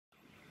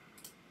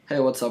Hey,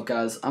 what's up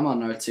guys?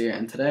 IModernArts here,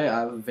 and today I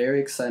have a very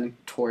exciting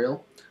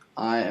tutorial.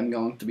 I am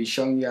going to be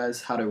showing you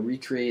guys how to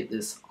recreate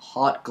this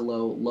hot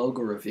glow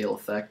logo reveal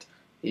effect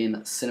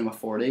in Cinema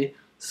 4D.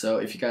 So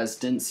if you guys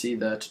didn't see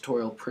the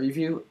tutorial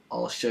preview,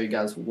 I'll show you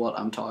guys what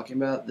I'm talking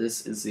about.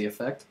 This is the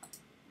effect.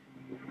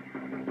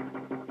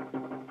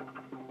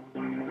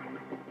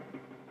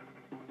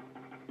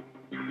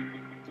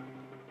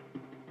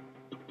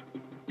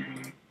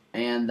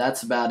 And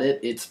that's about it.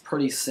 It's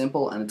pretty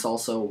simple and it's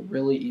also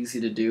really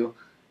easy to do.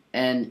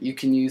 And you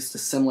can use the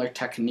similar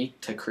technique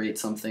to create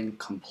something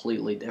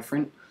completely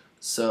different.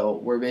 So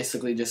we're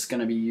basically just going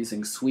to be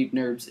using sweep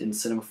NURBS in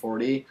Cinema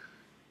 4D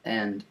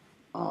and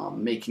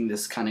making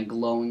this kind of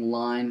glowing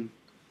line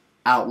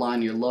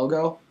outline your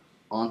logo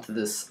onto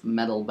this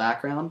metal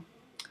background.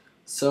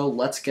 So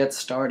let's get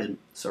started.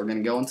 So we're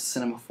going to go into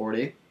Cinema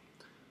 4D.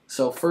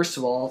 So first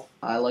of all,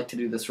 I like to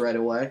do this right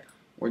away.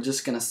 We're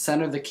just going to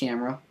center the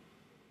camera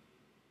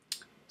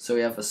so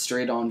we have a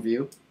straight on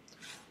view,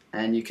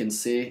 and you can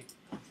see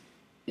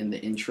in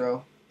the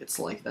intro it's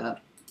like that.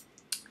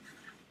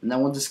 And then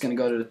we're just going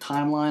to go to the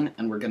timeline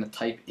and we're going to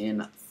type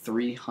in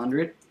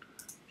 300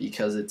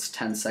 because it's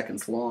 10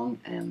 seconds long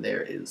and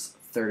there is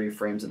 30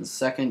 frames in a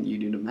second. You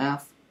do the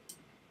math.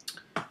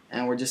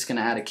 And we're just going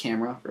to add a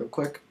camera real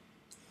quick.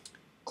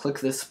 Click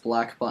this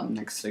black button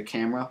next to the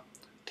camera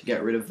to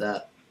get rid of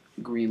that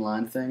green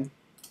line thing.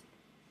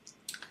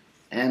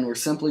 And we're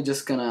simply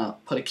just going to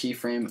put a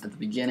keyframe at the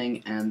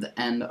beginning and the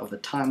end of the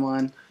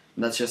timeline.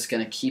 And that's just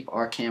going to keep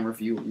our camera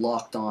view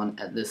locked on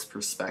at this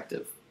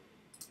perspective.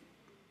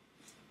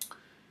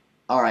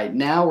 Alright,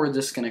 now we're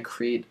just going to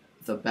create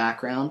the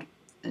background.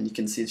 And you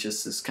can see it's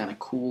just this kind of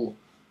cool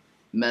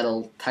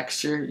metal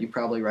texture. You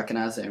probably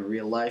recognize it in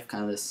real life,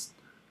 kind of this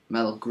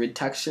metal grid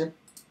texture.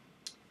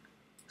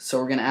 So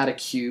we're going to add a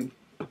cube.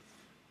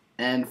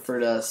 And for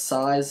the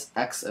size,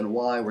 X and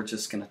Y, we're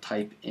just going to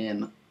type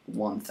in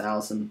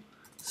 1000.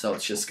 So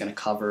it's just going to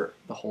cover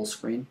the whole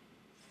screen.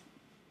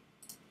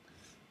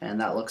 And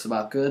that looks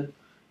about good.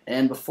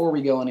 And before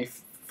we go any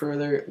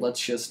further, let's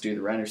just do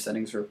the render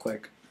settings real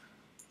quick.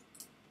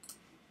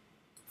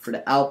 For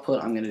the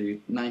output, I'm going to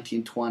do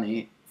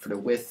 1920 for the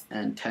width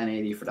and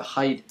 1080 for the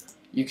height.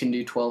 You can do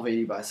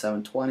 1280 by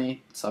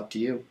 720. It's up to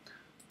you.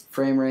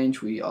 Frame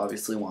range, we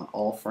obviously want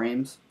all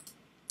frames.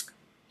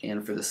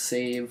 And for the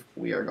save,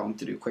 we are going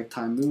to do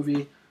QuickTime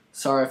Movie.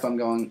 Sorry if I'm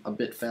going a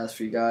bit fast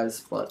for you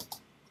guys, but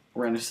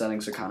render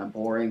settings are kind of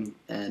boring,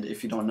 and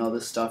if you don't know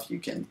this stuff, you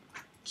can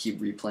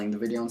keep replaying the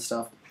video and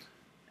stuff.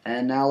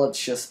 And now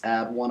let's just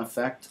add one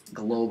effect,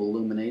 globe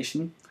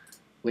illumination,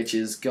 which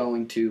is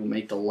going to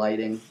make the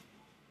lighting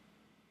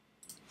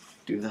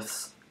do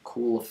this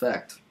cool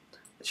effect.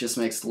 It just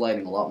makes the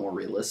lighting a lot more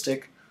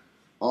realistic.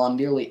 On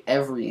nearly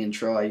every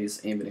intro I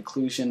use ambient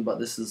occlusion, but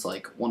this is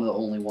like one of the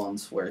only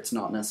ones where it's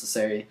not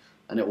necessary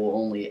and it will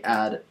only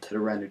add to the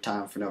render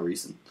time for no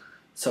reason.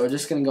 So we're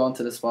just going to go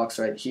into this box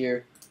right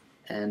here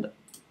and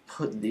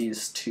put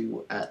these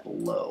two at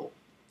low.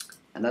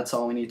 And that's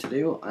all we need to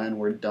do, and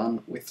we're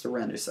done with the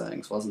render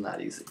settings. Wasn't that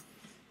easy?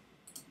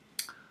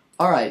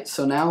 Alright,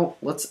 so now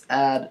let's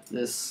add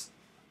this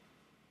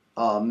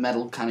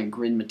metal kind of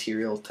grid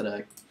material to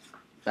the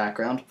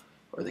background,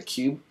 or the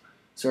cube.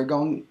 So we're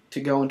going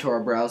to go into our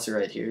browser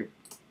right here.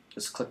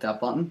 Just click that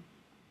button.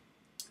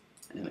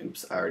 And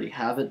oops, I already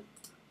have it.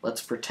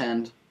 Let's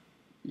pretend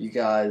you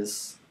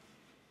guys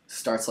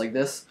starts like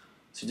this.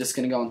 So you're just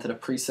going to go into the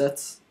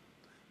presets.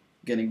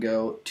 Going to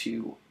go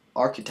to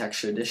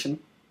Architecture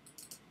Edition.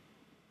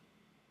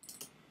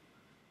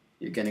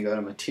 You're going to go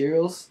to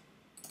Materials.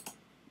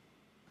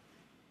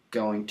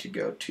 Going to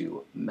go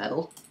to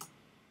Metal.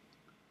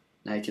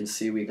 Now you can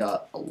see we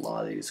got a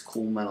lot of these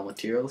cool metal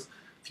materials.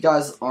 If you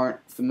guys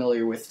aren't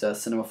familiar with the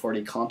Cinema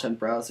 4D content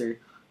browser, you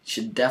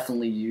should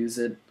definitely use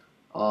it.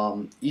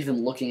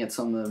 Even looking at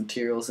some of the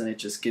materials, and it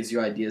just gives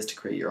you ideas to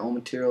create your own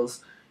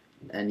materials.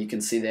 And you can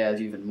see they have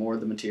even more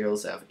of the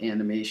materials. They have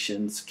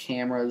animations,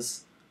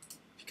 cameras.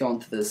 If you go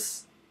into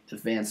this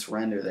advanced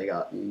render, they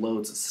got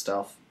loads of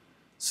stuff.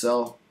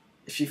 So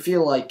if you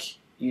feel like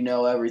you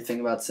know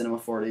everything about Cinema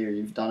 4D or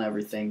you've done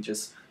everything,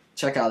 just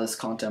check out this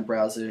content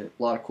browser.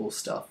 A lot of cool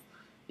stuff.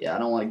 Yeah, I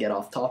don't want to get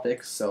off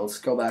topic, so let's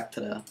go back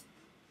to the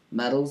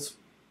metals.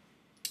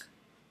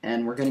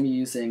 And we're going to be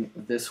using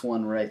this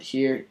one right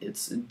here.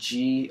 It's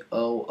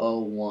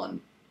G001.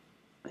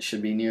 It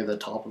should be near the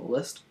top of the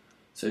list.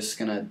 So just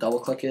going to double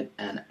click it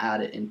and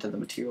add it into the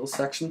materials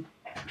section.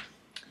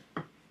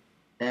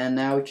 And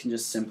now we can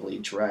just simply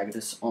drag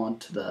this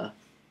onto the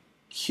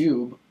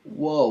cube.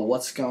 Whoa,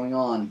 what's going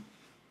on?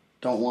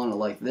 Don't want it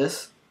like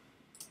this.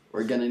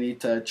 We're going to need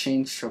to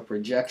change the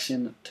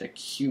projection to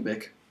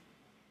cubic.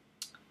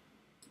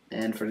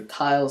 And for the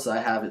tiles, I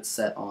have it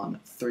set on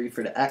 3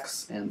 for the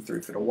X and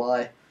 3 for the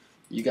Y.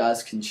 You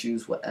guys can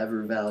choose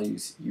whatever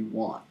values you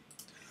want.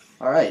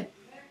 Alright.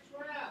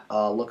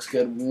 Looks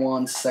good.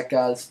 One sec,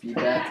 guys. Be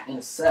back in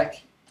a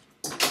sec.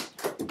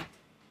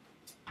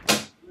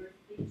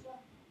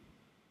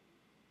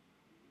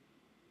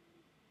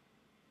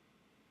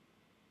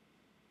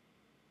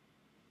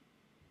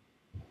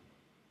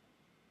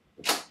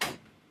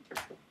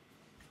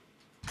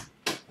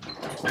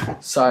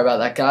 Sorry about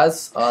that,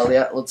 guys.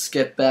 Yeah, let's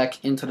get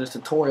back into the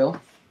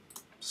tutorial.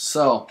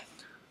 So,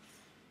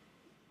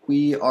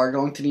 we are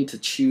going to need to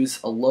choose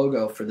a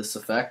logo for this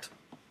effect.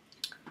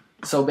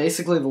 So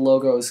basically the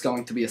logo is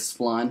going to be a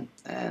spline,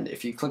 and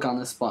if you click on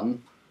this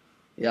button,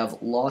 you have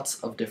lots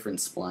of different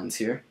splines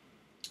here.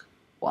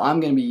 What I'm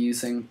going to be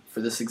using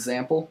for this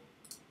example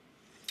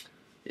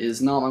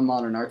is not my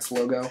IModernArts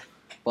logo,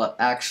 but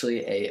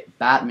actually a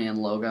Batman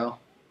logo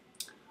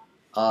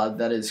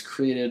that is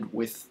created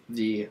with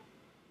the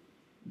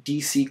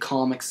DC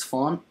Comics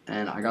font,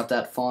 and I got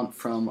that font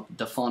from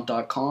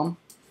defont.com.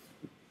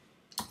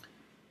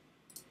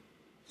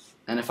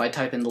 And if I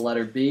type in the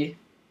letter B,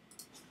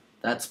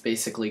 that's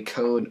basically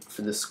code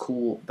for this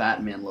cool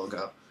Batman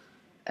logo.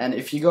 And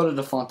if you go to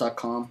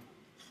defont.com,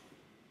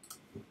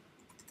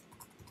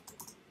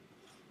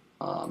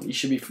 you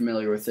should be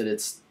familiar with it.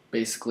 It's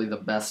basically the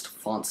best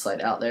font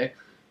site out there.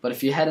 But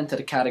if you head into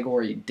the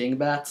category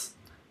Dingbats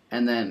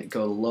and then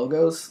go to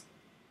logos,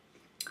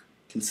 you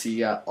can see you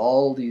got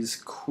all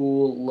these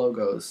cool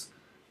logos,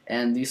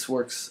 and these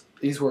work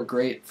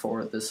great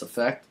for this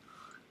effect.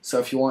 So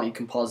if you want, you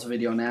can pause the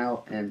video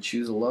now and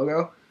choose a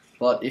logo.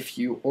 But if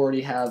you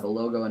already have a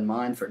logo in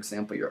mind, for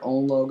example your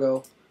own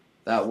logo,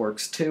 that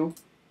works too.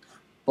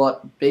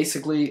 But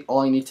basically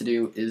all you need to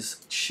do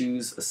is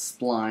choose a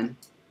spline,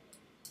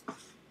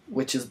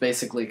 which is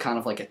basically kind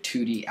of like a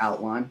 2D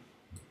outline.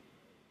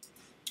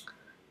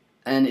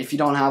 And if you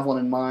don't have one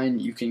in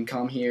mind, you can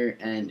come here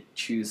and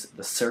choose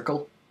the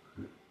circle,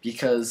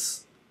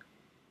 because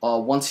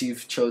once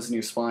you've chosen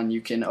your spline,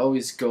 you can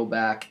always go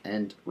back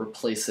and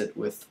replace it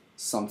with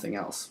something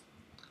else.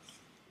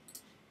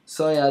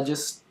 So yeah,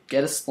 just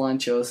get a spline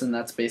chosen.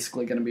 That's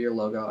basically going to be your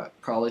logo. I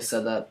probably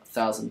said that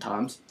 1,000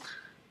 times.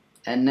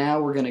 And now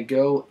we're going to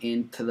go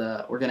into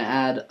we're going to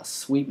add a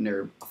sweep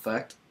NURB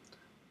effect.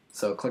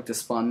 So click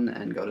this button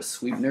and go to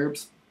sweep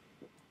NURBs.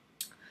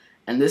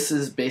 And this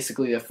is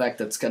basically the effect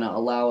that's going to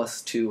allow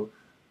us to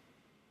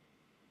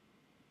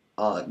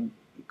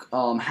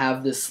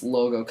have this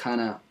logo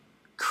kind of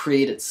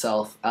create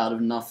itself out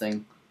of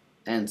nothing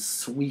and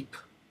sweep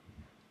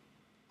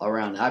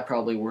around. I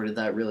probably worded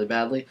that really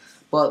badly,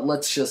 but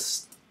let's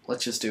just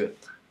do it.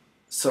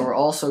 So we're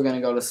also going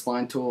to go to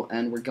spline tool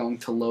and we're going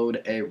to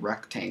load a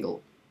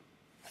rectangle.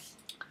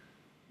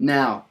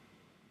 Now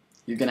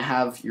you're going to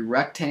have your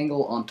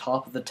rectangle on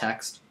top of the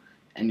text,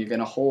 and you're going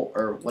to hold,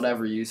 or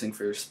whatever you're using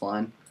for your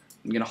spline,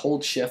 you're going to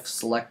hold shift,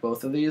 select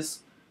both of these,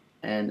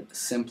 and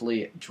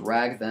simply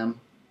drag them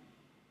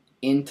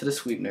into the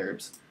sweep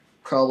NURBs.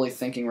 Probably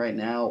thinking right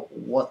now,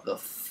 what the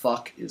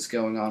fuck is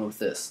going on with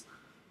this?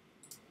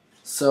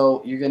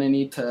 So you're going to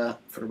need to,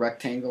 for the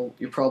rectangle,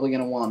 you're probably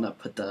going to want to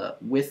put the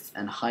width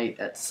and height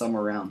at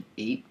somewhere around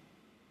 8,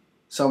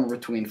 somewhere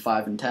between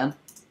 5 and 10.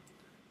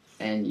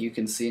 And you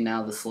can see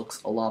now this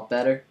looks a lot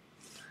better.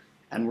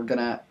 And we're going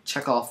to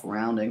check off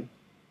rounding,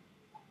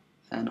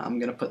 and I'm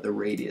going to put the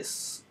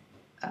radius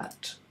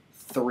at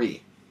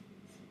 3.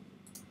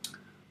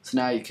 So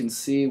now you can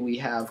see we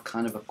have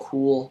kind of a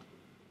cool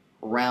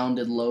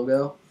rounded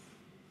logo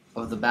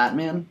of the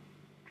Batman.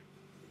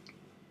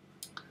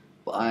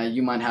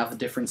 You might have a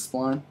different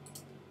spline,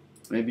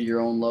 maybe your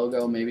own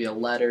logo, maybe a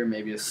letter,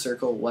 maybe a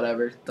circle,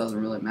 whatever,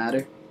 doesn't really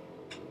matter.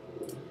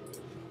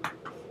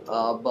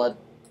 But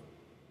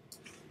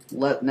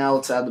now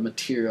let's add the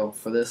material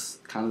for this,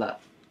 kind of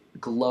that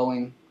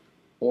glowing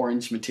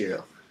orange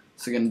material.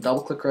 So you're going to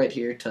double click right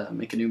here to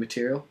make a new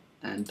material,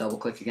 and double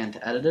click again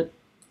to edit it.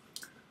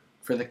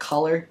 For the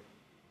color,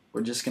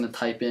 we're just going to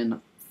type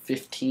in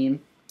 15.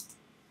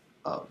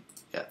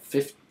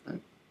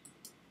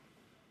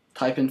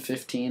 Type in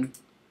 15,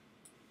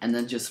 and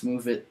then just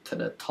move it to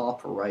the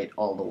top right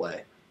all the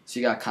way. So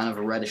you got kind of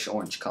a reddish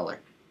orange color.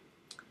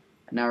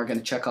 And now we're going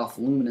to check off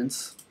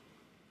luminance.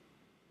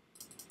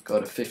 Go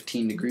to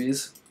 15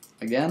 degrees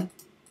again,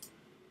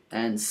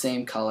 and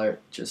same color,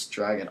 just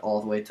drag it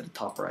all the way to the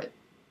top right.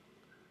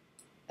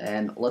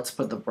 And let's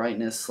put the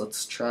brightness,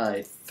 let's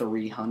try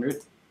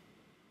 300.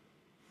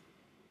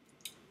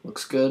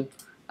 Looks good.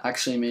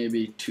 Actually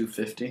maybe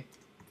 250.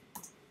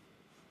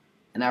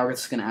 And now we're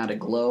just going to add a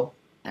glow,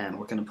 and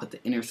we're going to put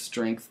the inner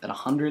strength at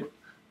 100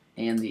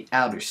 and the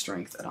outer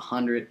strength at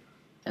 100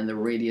 and the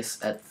radius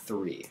at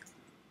 3.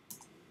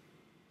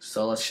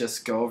 So let's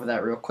just go over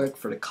that real quick.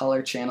 For the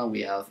color channel,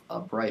 we have a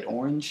bright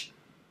orange,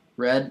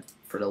 red.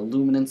 For the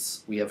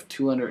luminance, we have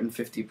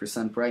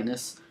 250%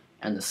 brightness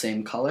and the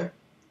same color.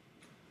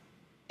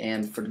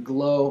 And for the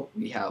glow,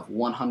 we have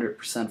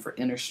 100% for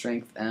inner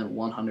strength and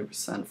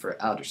 100% for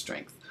outer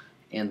strength.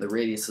 And the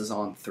radius is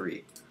on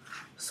 3.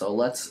 So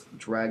let's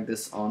drag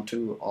this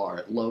onto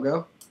our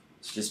logo.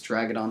 So just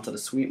drag it onto the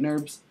sweep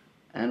NURBs,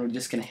 and we're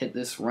just going to hit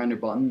this render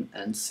button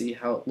and see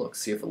how it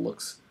looks. See if it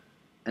looks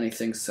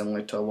anything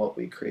similar to what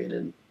I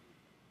created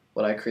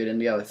in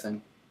the other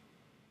thing.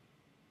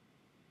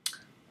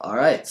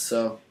 Alright,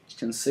 so you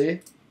can see,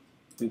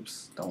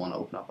 oops, don't want to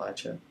open up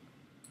iChat.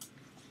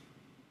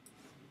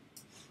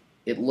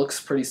 It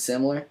looks pretty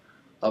similar.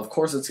 Of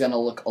course it's going to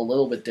look a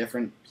little bit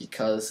different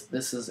because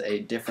this is a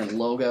different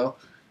logo,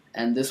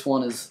 and this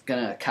one is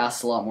gonna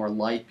cast a lot more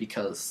light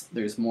because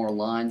there's more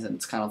lines and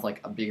it's kind of like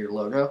a bigger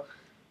logo.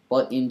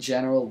 But in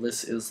general,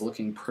 this is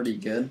looking pretty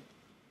good.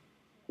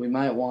 We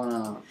might want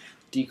to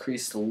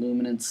decrease the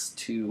luminance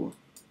to,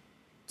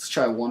 let's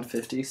try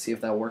 150, see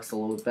if that works a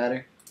little bit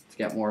better to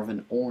get more of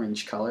an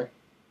orange color.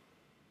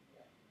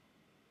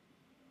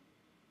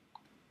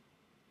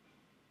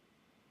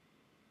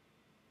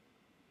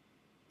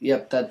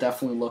 Yep, that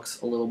definitely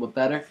looks a little bit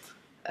better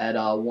at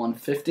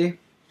 150.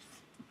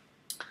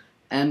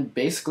 And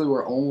basically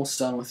we're almost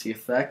done with the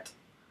effect.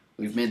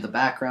 We've made the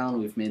background,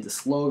 we've made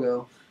this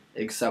logo,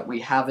 except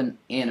we haven't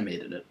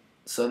animated it.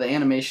 So the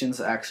animation's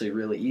actually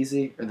really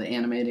easy, or the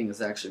animating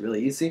is actually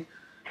really easy.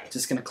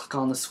 Just going to click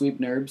on the sweep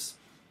NURBS,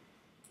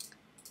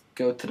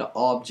 go to the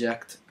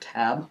Object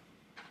tab,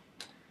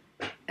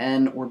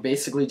 and we're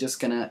basically just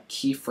going to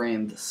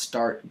keyframe the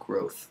start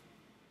growth.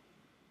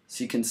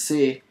 So you can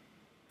see,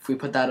 if we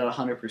put that at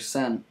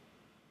 100%,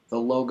 the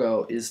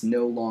logo is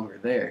no longer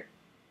there.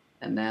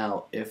 And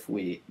now if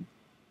we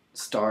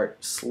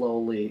start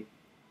slowly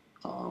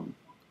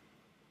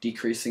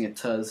decreasing it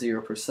to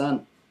 0%,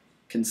 you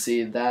can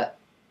see that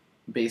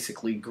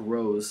basically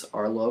grows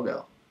our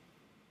logo.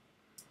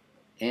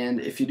 And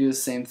if you do the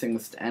same thing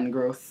with the end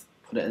growth,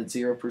 put it at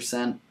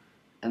 0%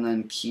 and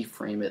then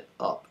keyframe it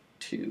up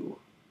to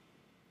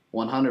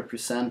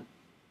 100%,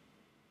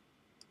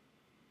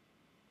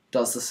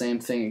 does the same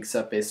thing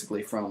except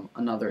basically from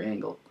another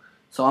angle.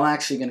 So I'm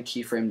actually going to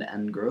keyframe the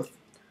end growth.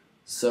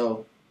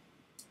 So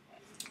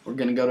we're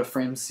going to go to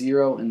frame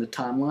 0 in the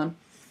timeline,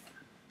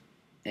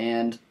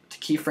 and to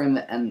keyframe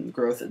the end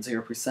growth at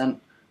 0%,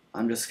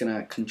 I'm just going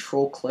to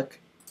control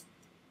click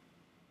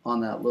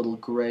on that little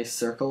gray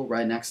circle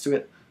right next to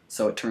it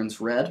so it turns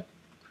red.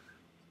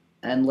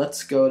 And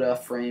let's go to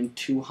frame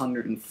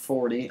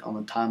 240 on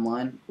the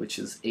timeline, which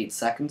is 8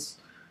 seconds,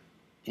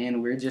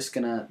 and we're just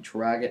going to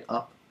drag it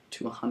up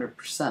to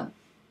 100%.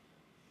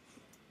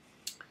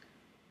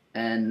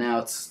 And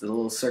now the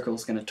little circle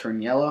is going to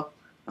turn yellow,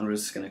 and we're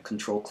just going to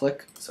control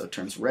click so it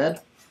turns red.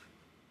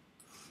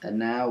 And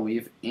now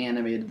we've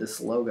animated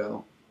this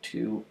logo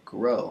to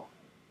grow.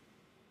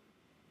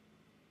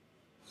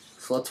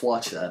 So let's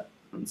watch that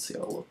and see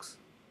how it looks.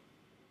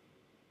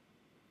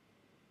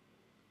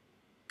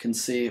 You can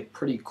see a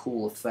pretty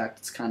cool effect.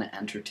 It's kind of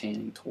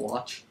entertaining to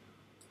watch.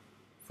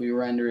 If we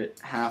render it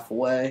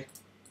halfway,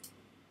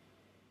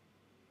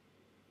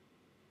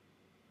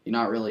 you're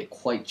not really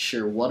quite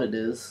sure what it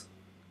is,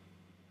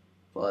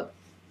 but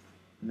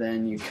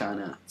then you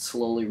kind of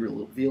slowly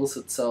reveals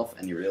itself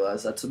and you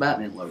realize that's a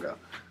Batman logo.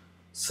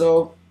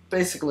 So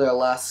basically our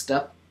last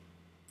step,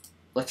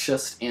 let's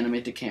just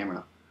animate the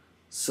camera.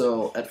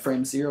 So at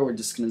frame 0 we're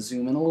just going to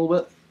zoom in a little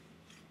bit,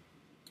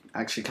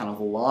 actually kind of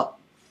a lot,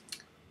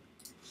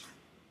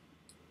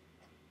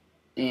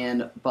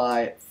 and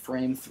by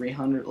frame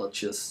 300 let's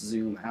just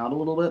zoom out a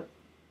little bit.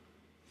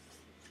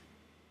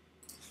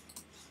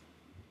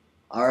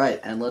 Alright,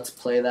 and let's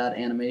play that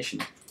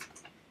animation.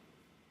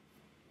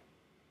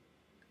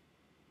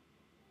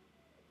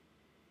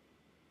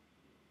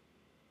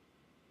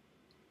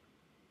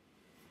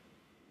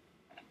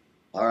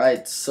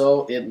 Alright,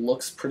 so it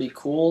looks pretty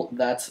cool.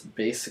 That's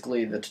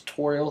basically the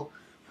tutorial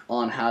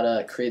on how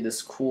to create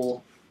this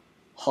cool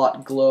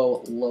hot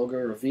glow logo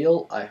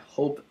reveal. I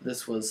hope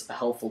this was a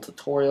helpful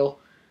tutorial.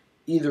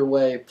 Either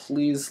way,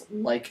 please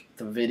like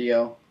the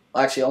video.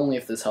 Actually, only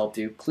if this helped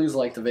you. Please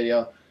like the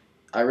video.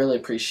 I really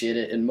appreciate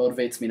it. It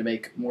motivates me to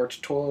make more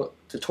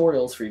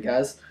tutorials for you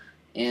guys.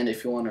 And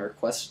if you want to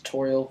request a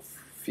tutorial,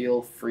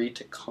 feel free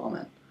to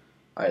comment.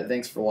 Alright,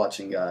 thanks for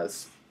watching,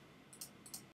 guys.